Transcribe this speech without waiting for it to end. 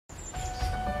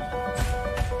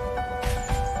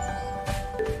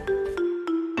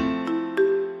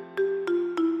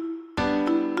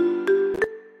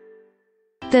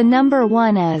The number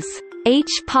 1 is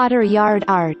H. Potter Yard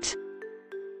Art.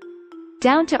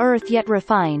 Down to earth yet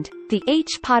refined, the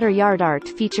H. Potter Yard Art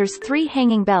features 3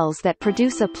 hanging bells that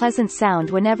produce a pleasant sound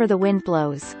whenever the wind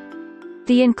blows.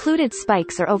 The included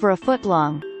spikes are over a foot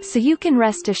long, so you can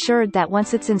rest assured that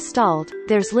once it's installed,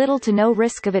 there's little to no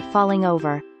risk of it falling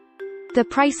over. The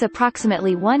price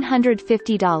approximately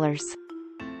 $150.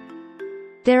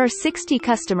 There are 60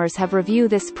 customers have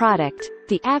reviewed this product.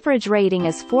 The average rating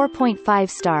is 4.5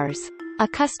 stars. A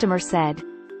customer said,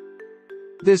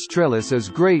 "This trellis is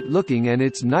great looking and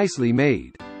it's nicely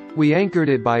made. We anchored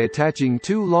it by attaching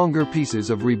 2 longer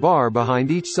pieces of rebar behind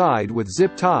each side with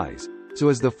zip ties, so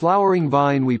as the flowering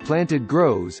vine we planted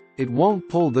grows, it won't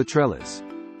pull the trellis.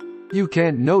 You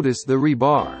can't notice the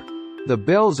rebar. The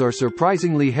bells are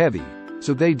surprisingly heavy,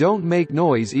 so they don't make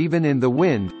noise even in the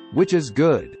wind, which is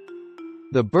good.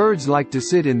 The birds like to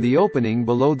sit in the opening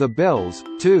below the bells,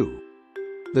 too.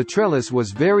 The trellis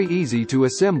was very easy to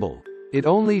assemble. It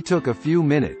only took a few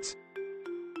minutes."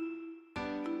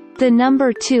 The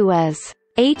number 2 is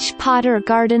H. Potter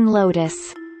Garden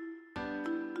Lotus.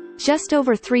 Just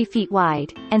over 3 feet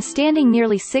wide, and standing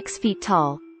nearly 6 feet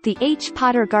tall, the H.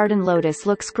 Potter Garden Lotus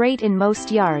looks great in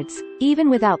most yards, even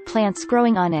without plants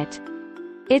growing on it.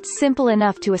 It's simple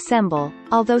enough to assemble,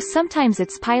 although sometimes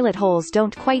its pilot holes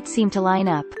don't quite seem to line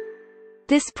up.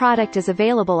 This product is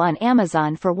available on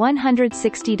Amazon for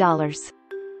 $160.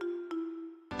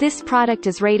 This product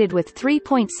is rated with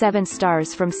 3.7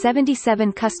 stars from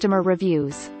 77 customer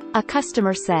reviews. A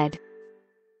customer said,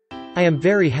 "I am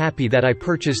very happy that I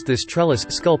purchased this trellis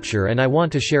sculpture and I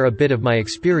want to share a bit of my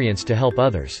experience to help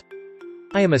others.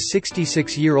 I am a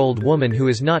 66-year-old woman who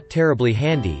is not terribly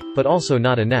handy, but also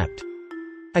not inept.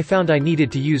 I found I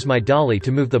needed to use my dolly to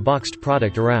move the boxed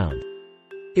product around.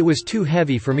 It was too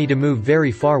heavy for me to move very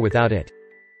far without it.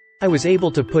 I was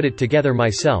able to put it together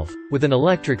myself, with an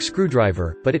electric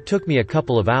screwdriver, but it took me a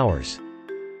couple of hours.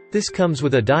 This comes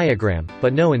with a diagram,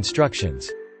 but no instructions.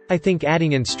 I think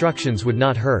adding instructions would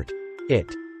not hurt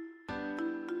it."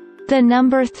 The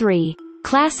number 3.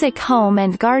 Classic Home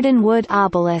and Garden Wood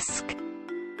Obelisk.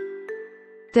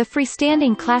 The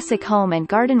freestanding classic home and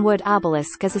garden wood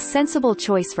obelisk is a sensible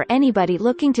choice for anybody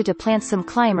looking to plant some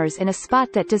climbers in a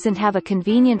spot that doesn't have a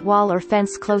convenient wall or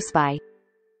fence close by.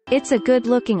 It's a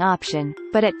good-looking option,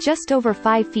 but at just over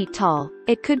 5 feet tall,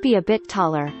 it could be a bit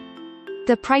taller.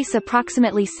 The price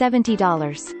approximately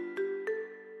 $70.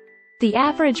 The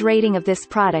average rating of this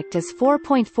product is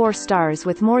 4.4 stars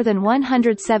with more than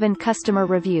 107 customer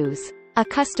reviews. A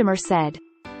customer said,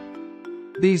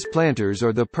 "These planters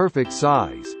are the perfect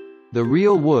size. The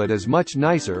real wood is much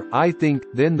nicer, I think,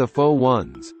 than the faux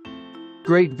ones.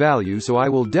 Great value, so I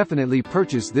will definitely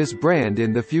purchase this brand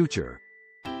in the future."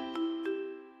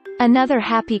 Another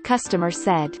happy customer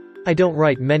said, "I don't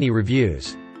write many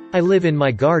reviews. I live in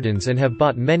my gardens and have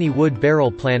bought many wood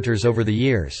barrel planters over the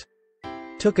years.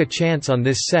 Took a chance on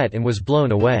this set and was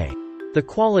blown away. The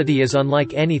quality is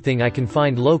unlike anything I can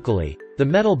find locally. The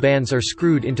metal bands are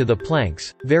screwed into the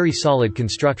planks, very solid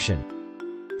construction.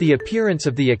 The appearance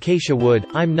of the acacia wood,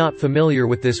 I'm not familiar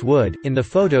with this wood, in the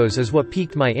photos is what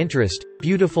piqued my interest,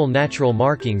 beautiful natural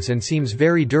markings and seems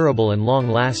very durable and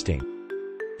long-lasting.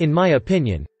 In my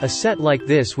opinion, a set like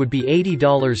this would be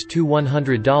 $80 to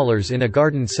 $100 in a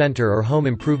garden center or home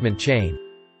improvement chain."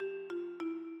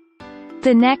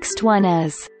 The next one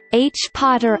is H.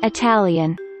 Potter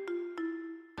Italian.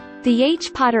 The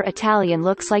H. Potter Italian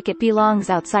looks like it belongs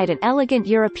outside an elegant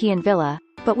European villa,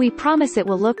 but we promise it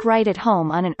will look right at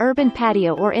home on an urban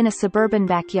patio or in a suburban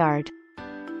backyard.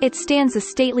 It stands a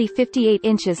stately 58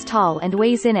 inches tall and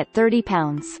weighs in at 30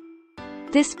 pounds.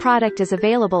 This product is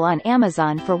available on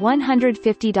Amazon for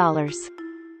 $150.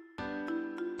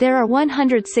 There are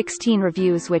 116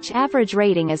 reviews which average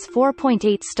rating is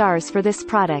 4.8 stars for this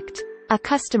product. A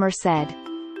customer said,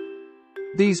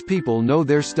 "These people know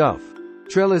their stuff.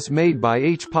 Trellis made by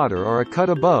H. Potter are a cut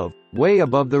above, way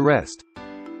above the rest.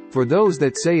 For those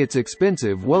that say it's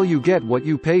expensive, well, you get what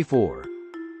you pay for.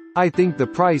 I think the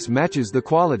price matches the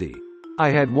quality.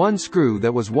 I had one screw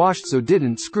that was washed so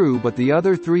didn't screw, but the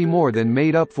other 3 more than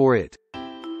made up for it.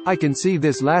 I can see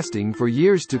this lasting for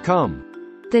years to come."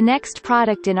 The next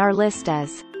product in our list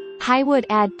is Highwood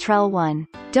Ad Trel 1.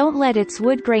 Don't let its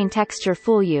wood grain texture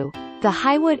fool you. The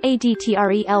Highwood Ad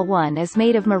Trel 1 is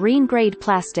made of marine-grade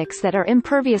plastics that are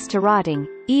impervious to rotting,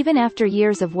 even after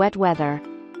years of wet weather.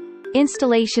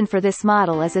 Installation for this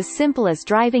model is as simple as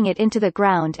driving it into the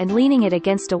ground and leaning it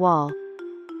against a wall.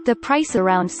 The price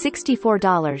around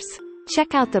 $64.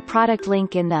 Check out the product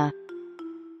link in the.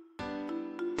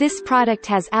 This product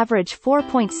has average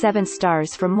 4.7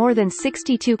 stars from more than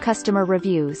 62 customer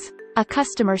reviews. A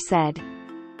customer said,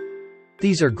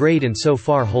 These are great and so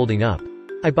far holding up.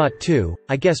 I bought 2,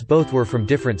 I guess both were from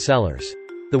different sellers.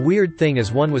 The weird thing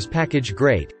is one was packaged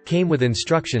great, came with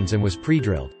instructions and was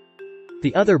pre-drilled.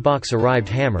 The other box arrived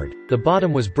hammered, the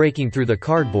bottom was breaking through the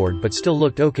cardboard but still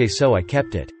looked okay, so I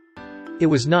kept it. It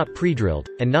was not pre-drilled,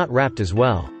 and not wrapped as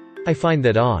well. I find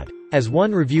that odd. As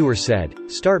one reviewer said,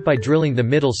 start by drilling the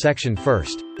middle section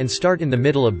first, and start in the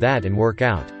middle of that and work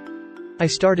out. I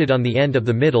started on the end of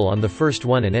the middle on the first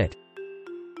one and it.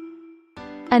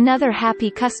 Another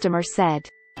happy customer said,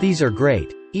 These are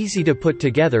great. Easy to put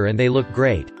together and they look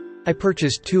great. I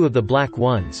purchased 2 of the black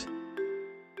ones.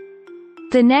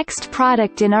 The next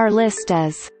product in our list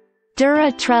is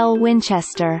Dura Trel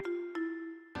Winchester.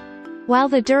 While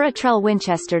the Dura Trel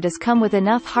Winchester does come with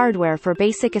enough hardware for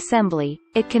basic assembly,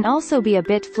 it can also be a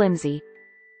bit flimsy.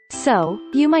 So,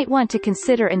 you might want to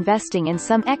consider investing in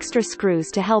some extra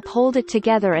screws to help hold it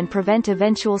together and prevent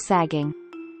eventual sagging.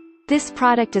 This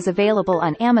product is available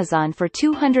on Amazon for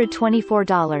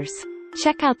 $224.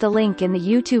 Check out the link in the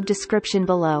YouTube description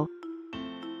below.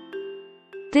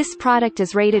 This product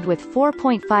is rated with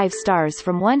 4.5 stars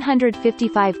from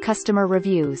 155 customer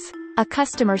reviews. A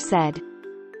customer said,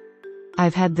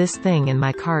 I've had this thing in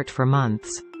my cart for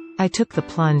months. I took the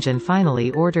plunge and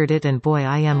finally ordered it, and boy,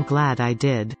 I am glad I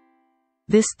did.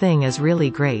 This thing is really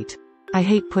great. I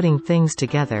hate putting things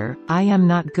together. I am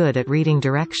not good at reading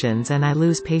directions and I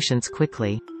lose patience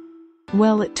quickly.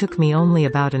 Well, it took me only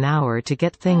about an hour to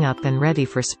get thing up and ready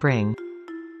for spring.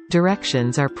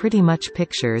 Directions are pretty much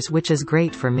pictures, which is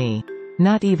great for me.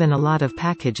 Not even a lot of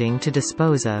packaging to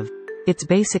dispose of. It's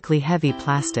basically heavy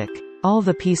plastic. All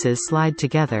the pieces slide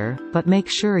together, but make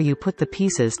sure you put the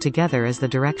pieces together as the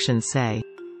directions say.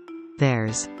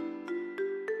 There's.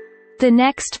 The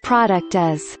next product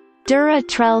is Dura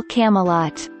Trel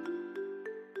Camelot.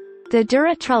 The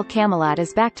Dura Trel Camelot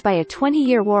is backed by a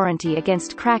 20-year warranty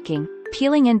against cracking,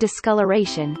 peeling and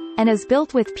discoloration, and is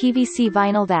built with PVC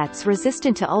vinyl that's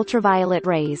resistant to ultraviolet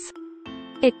rays.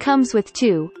 It comes with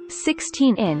 2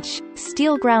 16-inch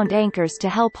steel ground anchors to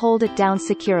help hold it down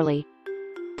securely.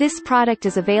 This product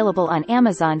is available on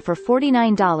Amazon for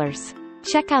 $49.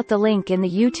 Check out the link in the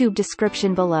YouTube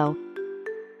description below.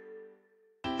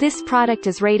 This product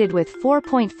is rated with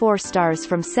 4.4 stars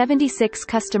from 76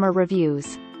 customer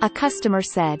reviews. A customer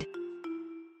said,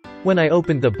 When I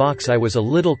opened the box I was a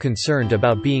little concerned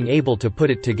about being able to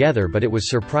put it together, but it was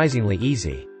surprisingly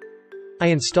easy. I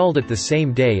installed it the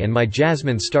same day and my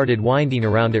Jasmine started winding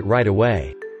around it right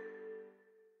away.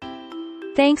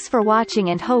 Thanks for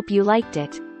watching and hope you liked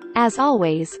it. As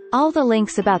always, all the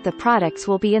links about the products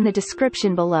will be in the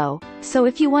description below, so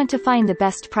if you want to find the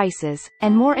best prices,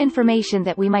 and more information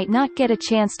that we might not get a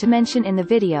chance to mention in the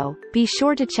video, be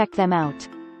sure to check them out.